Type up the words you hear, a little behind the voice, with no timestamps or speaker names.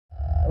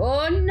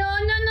Oh, no, no, no,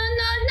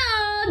 no,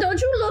 no. Don't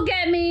you look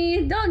at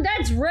me. Don't,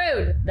 that's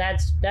rude.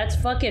 That's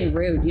fucking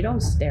rude. You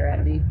don't stare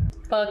at me.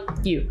 Fuck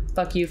you.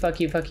 Fuck you,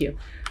 fuck you, fuck you.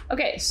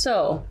 Okay,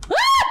 so. Ah!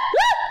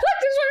 Fuck,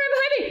 there's one right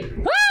behind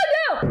me.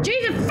 Oh, no.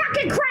 Jesus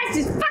fucking Christ.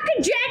 These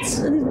fucking jets.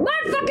 These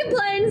motherfucking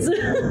planes.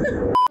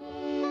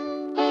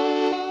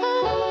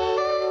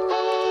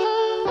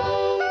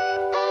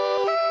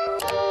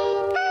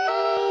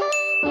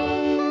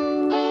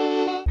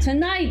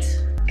 Tonight,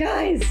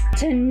 guys,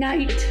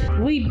 tonight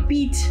we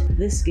beat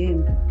this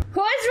game.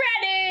 Who's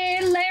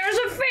ready? Layers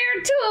of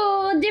Fear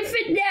 2, the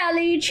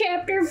finale,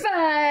 chapter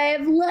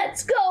 5.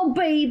 Let's go,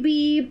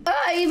 baby.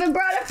 I even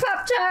brought a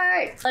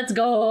Pop-Tart. Let's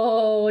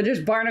go.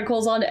 There's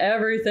barnacles on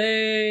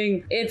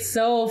everything. It's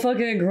so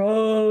fucking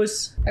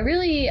gross. I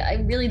really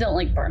don't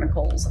like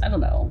barnacles. I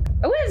don't know.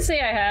 I wouldn't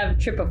say I have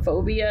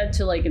trypophobia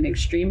to like an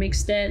extreme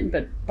extent,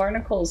 but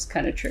barnacles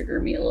kind of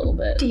trigger me a little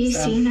bit. Do you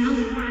see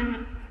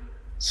now?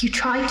 You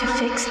tried to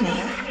fix me.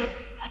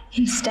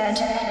 Instead,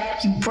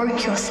 you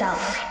broke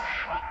yourself.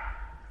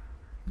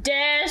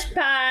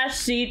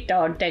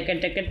 Despacito, take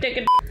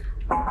it.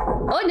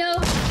 Oh no!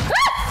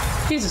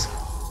 Ah! Jesus.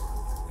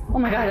 Oh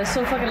my god, that's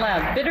so fucking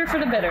loud. Bitter for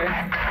the bitter.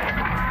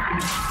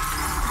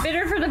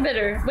 Bitter for the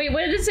bitter. Wait,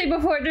 what did it say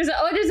before? There's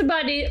a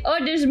body. Oh,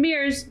 there's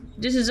mirrors.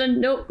 This is a,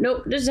 nope.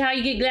 This is how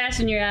you get glass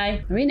in your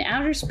eye. Are we in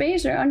outer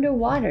space or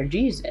underwater?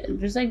 Jesus,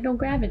 there's like no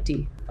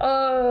gravity.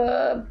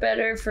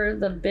 Better for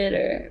the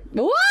bitter.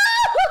 Whoa!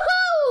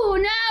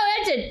 Now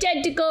that's a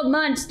tentacle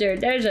monster.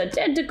 There's a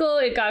tentacle.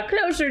 It got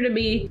closer to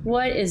me.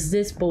 What is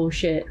this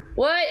bullshit?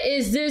 What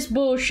is this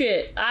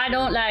bullshit? I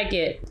don't like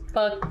it.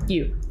 Fuck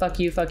you. Fuck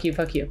you. Fuck you.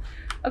 Fuck you.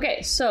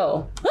 Okay,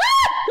 so. Ah!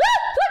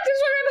 Fuck,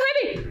 there's one right behind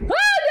me.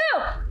 Oh no!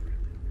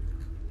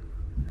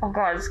 Oh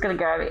god, it's gonna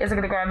grab me. Is it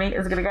gonna grab me?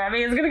 Is it gonna grab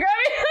me? Is it gonna grab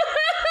me?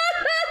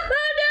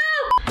 Oh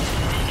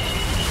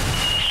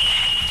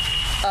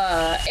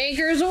no!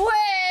 Anchors away!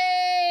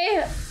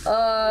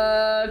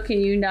 Can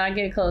you not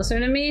get closer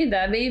to me?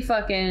 That'd be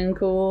fucking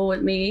cool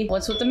with me.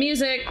 What's with the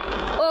music?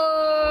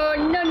 Oh,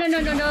 no, no, no,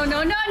 no, no, no,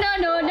 no, no, no,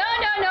 no, no,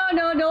 no,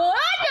 no, no, no. Ah!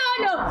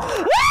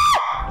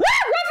 Run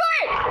for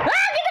it!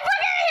 Ah, get the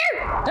fuck out of here!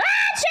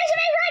 Ah, it's chasing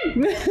me, run!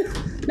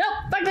 Nope,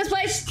 fuck this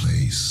place. This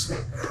place,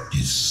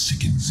 it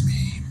sickens me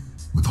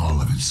with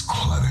all of its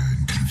clutter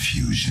and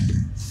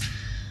confusion.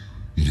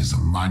 It is a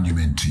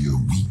monument to your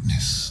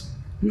weakness.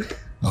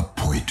 A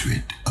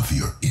portrait of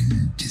your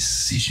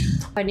indecision.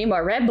 I need my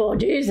Red Bull,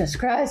 Jesus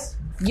Christ.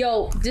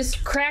 Yo, this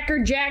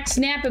Cracker Jack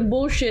snapping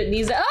bullshit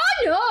needs to—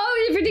 oh no,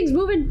 everything's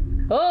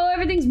moving. Oh,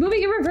 everything's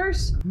moving in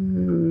reverse.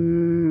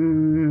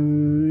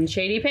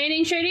 Shady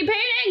painting, shady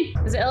painting.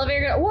 Is the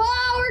elevator gonna—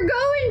 whoa, we're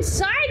going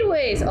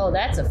sideways. Oh,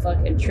 that's a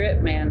fucking trip,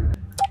 man.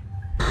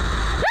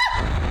 Ah!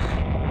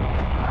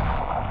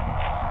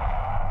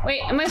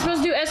 Wait, am I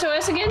supposed to do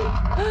SOS again?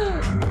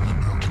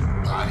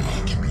 Broken body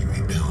can be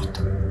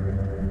rebuilt.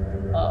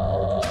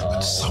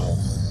 But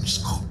souls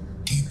go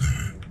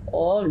deeper.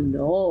 Oh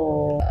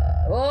no.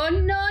 Oh no,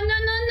 no,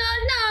 no, no,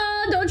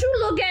 no. Don't you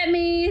look at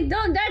me.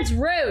 Don't, that's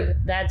rude.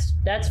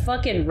 That's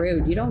fucking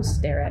rude. You don't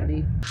stare at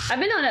me. I've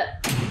been on a—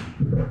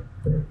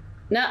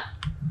 no.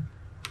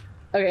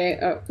 Okay,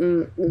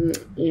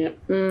 yeah,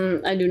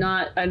 I do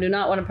not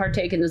want to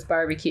partake in this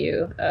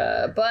barbecue.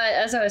 But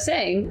as I was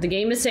saying, the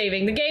game is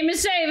saving. The game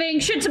is saving.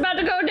 Shit's about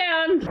to go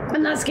down.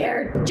 I'm not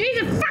scared.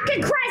 Jesus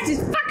fucking Christ,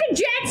 these fucking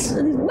jets,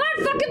 these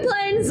motherfucking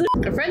planes.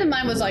 A friend of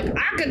mine was like,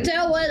 I could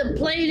tell what a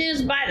plane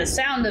is by the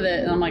sound of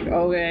it. And I'm like,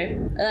 okay.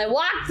 And I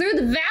walked through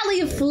the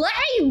Valley of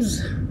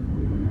Flames.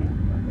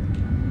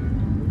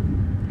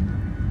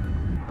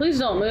 Please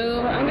don't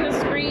move. I'm gonna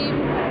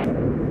scream.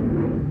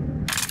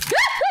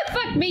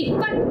 Fuck me,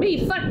 fuck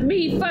me, fuck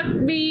me, fuck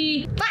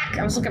me. Fuck,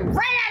 I was looking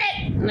right at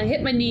it. And I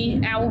hit my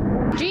knee, ow.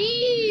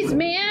 Jeez,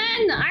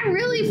 man, I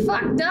really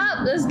fucked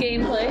up this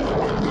gameplay.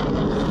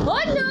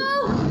 Oh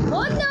no,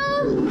 oh no,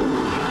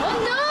 oh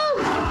no,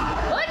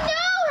 oh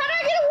no, how do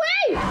I get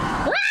away?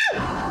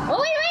 Ah! Oh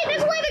wait,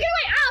 there's a way to get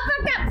away. Oh,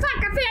 fuck that, fuck,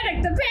 I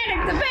panicked.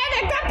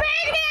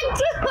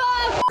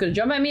 Gonna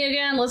jump at me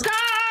again, let's go.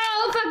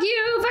 Fuck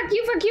you, fuck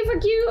you, fuck you,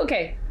 fuck you.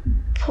 Okay.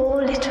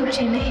 Poor little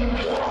Jimmy.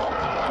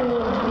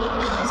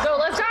 Let's go,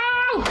 let's go!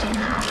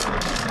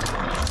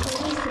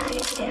 Always the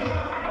victim,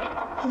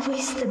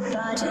 always the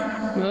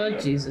burden. Oh,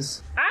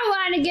 Jesus. I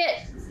want to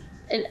get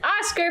an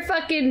Oscar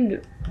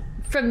fucking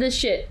from this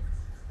shit.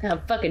 How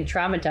fucking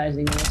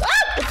traumatizing it is.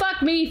 Oh,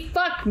 fuck me,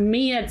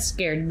 that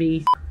scared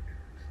me.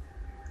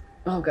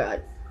 Oh,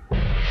 God. Oh,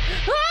 no!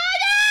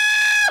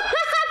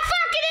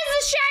 Fuck, it is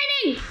The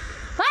Shining!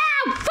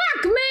 Oh,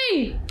 fuck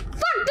me!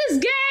 Fuck this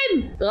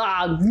game!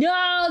 Oh,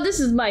 no, this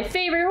is my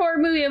favorite horror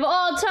movie of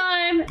all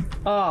time.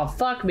 Oh,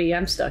 fuck me,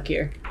 I'm stuck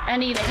here. I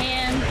need a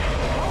hand.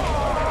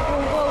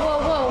 Whoa, whoa,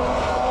 whoa,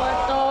 whoa.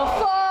 What the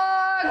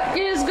fuck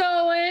is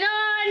going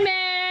on,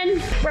 man?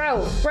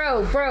 Bro.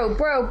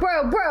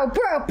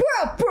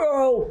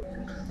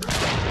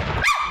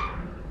 Ah!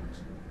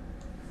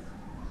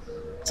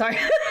 Sorry.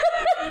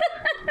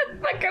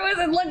 Fuck, I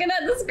wasn't looking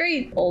at the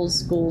screen. Old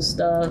school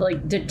stuff,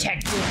 like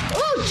detective.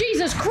 Oh,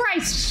 Jesus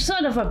Christ,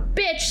 son of a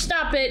bitch.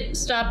 Stop it.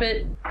 Stop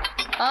it.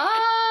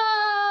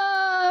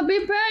 Ah,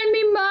 be proud of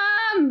me,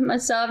 Mom. I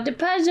solved the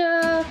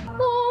puzzle.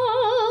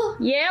 Oh,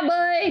 yeah,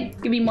 boy.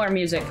 Give me more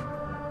music.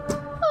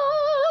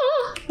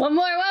 Oh, one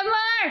more.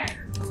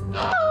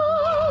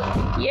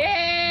 Oh,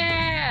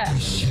 yeah. The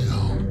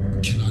shell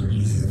cannot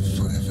live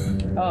forever.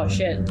 Oh,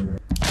 shit.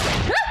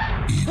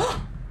 It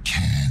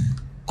can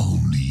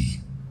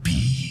only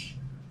be.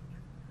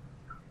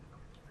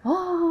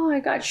 Oh,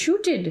 I got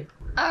shooted.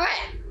 All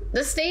right,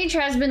 the stage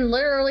has been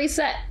literally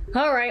set.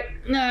 All right,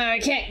 I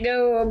can't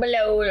go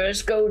below.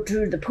 Let's go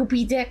to the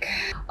poopy deck.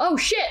 Oh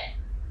shit,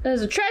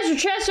 there's a treasure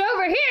chest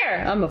over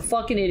here. I'm a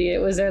fucking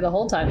idiot. It was there the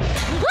whole time.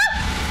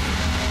 Ah!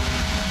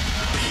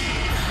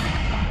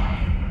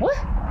 What?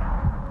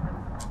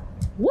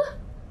 What?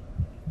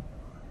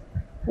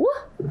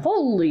 What?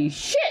 Holy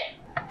shit.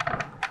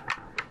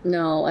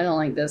 No, I don't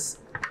like this.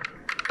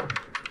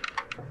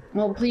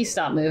 Well, please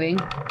stop moving.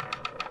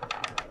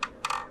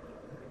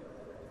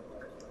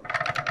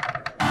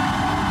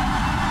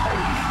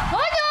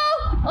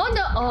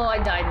 Oh, I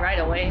died right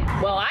away.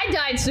 Well, I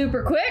died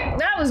super quick.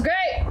 That was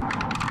great.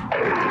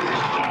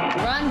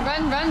 Run.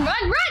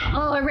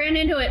 Oh, I ran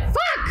into it.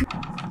 Fuck!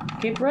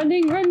 Keep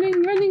running. Go to this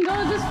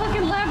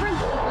fucking labyrinth.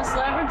 This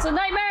labyrinth's a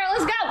nightmare.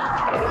 Let's go.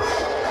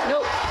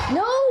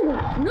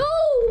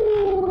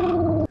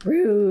 No.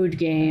 Rude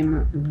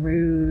game.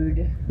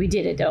 Rude. We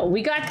did it, though.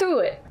 We got through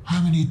it. How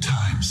many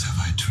times have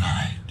I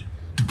tried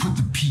to put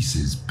the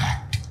pieces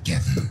back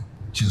together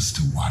just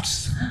to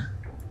watch them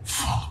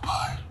fall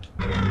apart?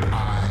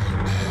 I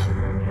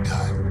am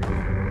done.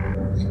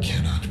 It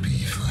cannot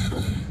be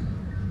forever.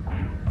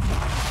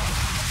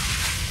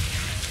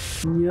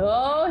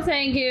 No,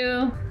 thank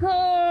you.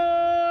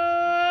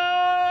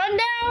 Oh,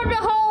 down the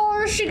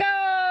hole she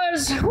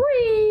goes.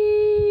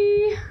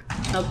 Whee!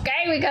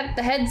 Okay, we got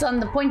the heads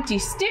on the pointy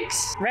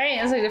sticks. Right,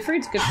 it's like the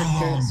fruit's good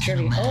for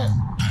scurvy.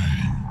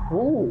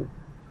 Oh.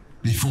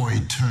 Before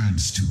it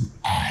turns to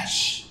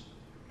ash.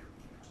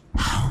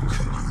 How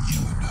could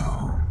you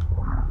know?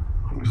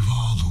 Of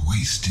all the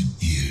wasted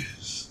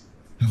years,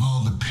 of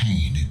all the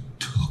pain it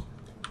took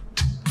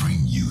to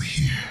bring you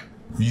here,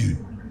 you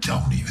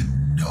don't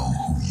even know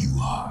who you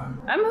are.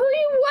 I'm who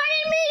you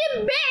wanted me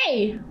to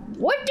be!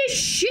 What the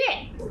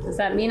shit? Does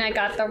that mean I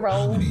got the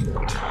role? How many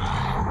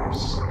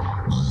times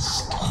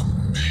must a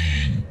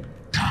man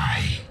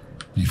die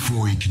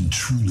before he can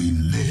truly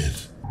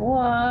live?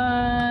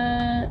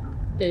 What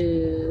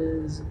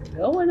is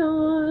going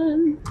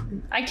on?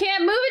 I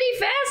can't move any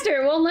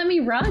faster. It won't let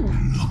me run.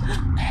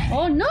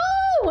 Oh no!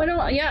 I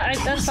don't. Yeah,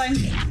 that's fine.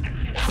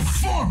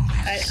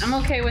 I'm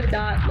okay with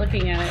not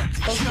looking at it.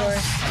 Close the door.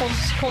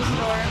 Close the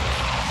door.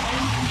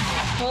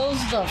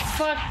 Close the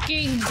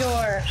fucking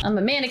door. I'm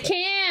a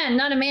mannequin,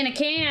 not a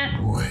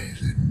mannequin. Boy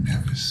that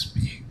never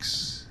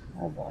speaks.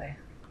 Oh boy.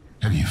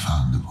 Have you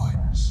found the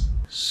voice?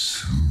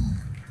 Soon,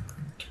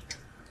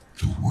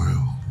 the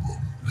world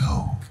will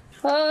know.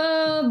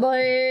 Oh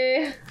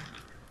boy.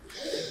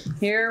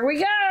 Here we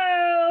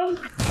go.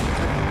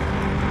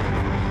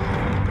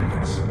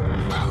 It's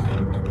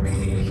bound to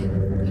be a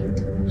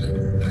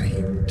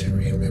night to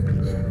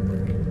remember.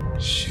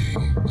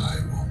 Shame I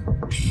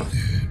won't be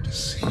there to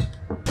see it.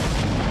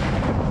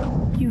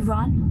 You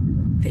run,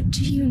 but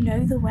do you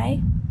know the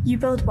way? You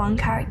build one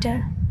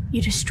character,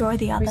 you destroy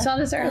the other. We saw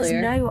this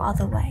earlier. There's no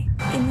other way.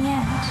 In the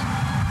end,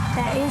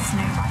 there is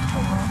no right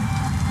or wrong.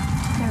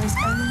 There is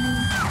only...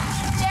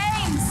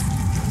 James!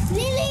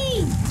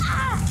 Lily!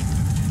 Ah!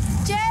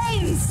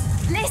 James!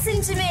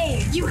 Listen to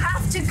me! You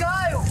have to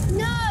go!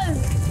 No!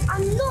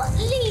 I'm not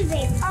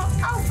leaving.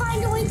 I'll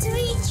find a way to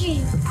reach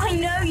you. I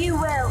know you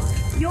will.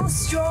 You're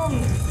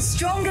strong.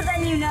 Stronger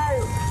than you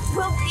know.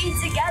 We'll be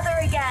together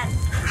again.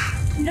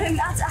 No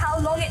matter how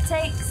long it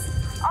takes,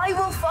 I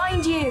will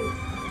find you.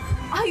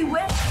 I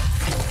will.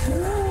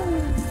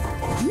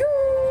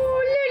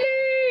 No,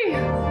 Lily!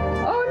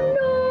 Oh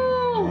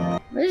no!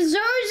 It's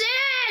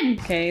Susan!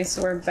 Okay,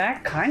 so we're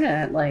back kind of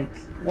at like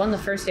one of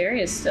the first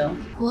areas still.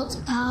 What's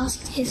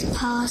past is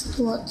past.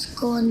 What's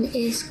gone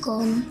is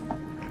gone.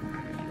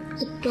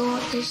 The door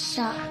is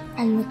shut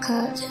and the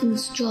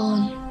curtain's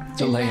drawn.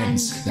 The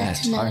lands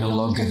that are no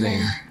longer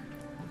there.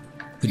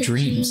 The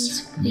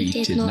dreams we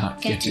did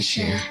not get to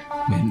share.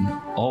 When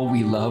all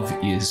we love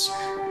is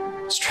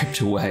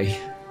stripped away.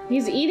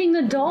 He's eating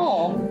the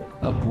doll.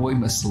 A boy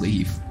must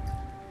leave.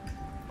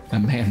 A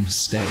man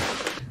must stay.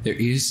 There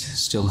is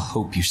still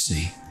hope, you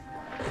see.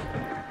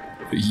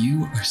 For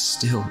you are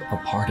still a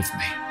part of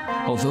me.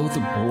 Although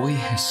the boy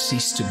has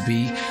ceased to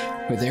be,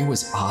 where there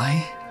was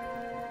I,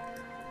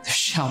 there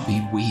shall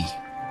be we.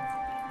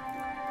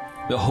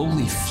 The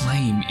holy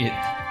flame, it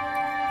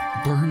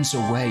burns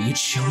away. It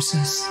shows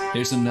us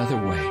there's another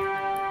way.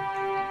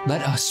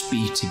 Let us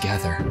be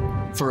together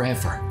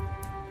forever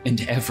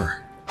and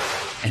ever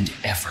and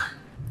ever.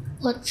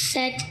 What's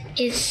said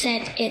is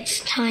said. It's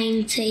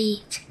time to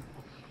eat.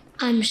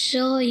 I'm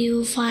sure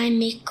you'll find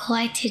me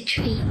quite a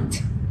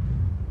treat.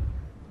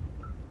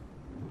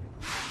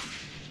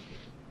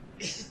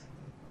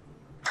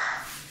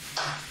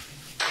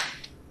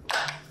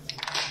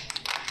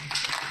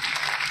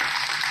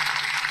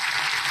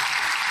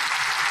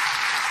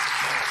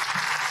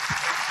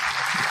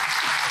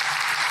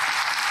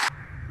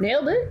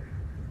 Nailed it.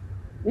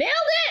 Nailed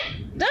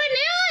it! Did I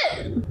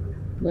nail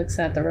it? Looks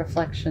at the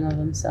reflection of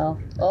himself.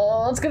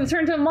 Oh, it's gonna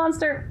turn into a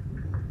monster.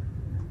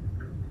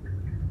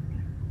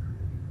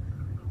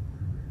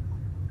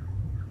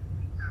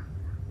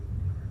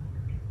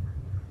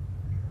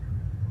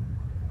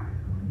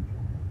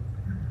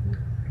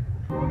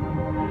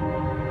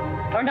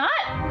 Or not?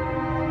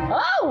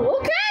 Oh,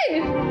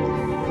 okay!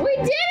 We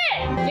did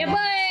it! Yeah,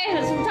 boy!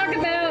 That's what I'm talking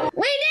about.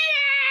 We did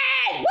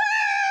it!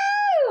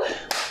 Woo!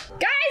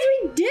 Guys,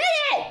 we did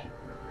it!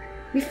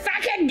 We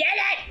fucking did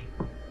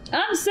it!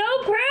 I'm so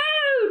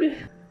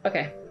proud!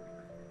 Okay.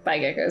 Bye,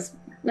 geckos.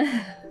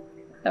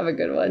 Have a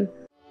good one.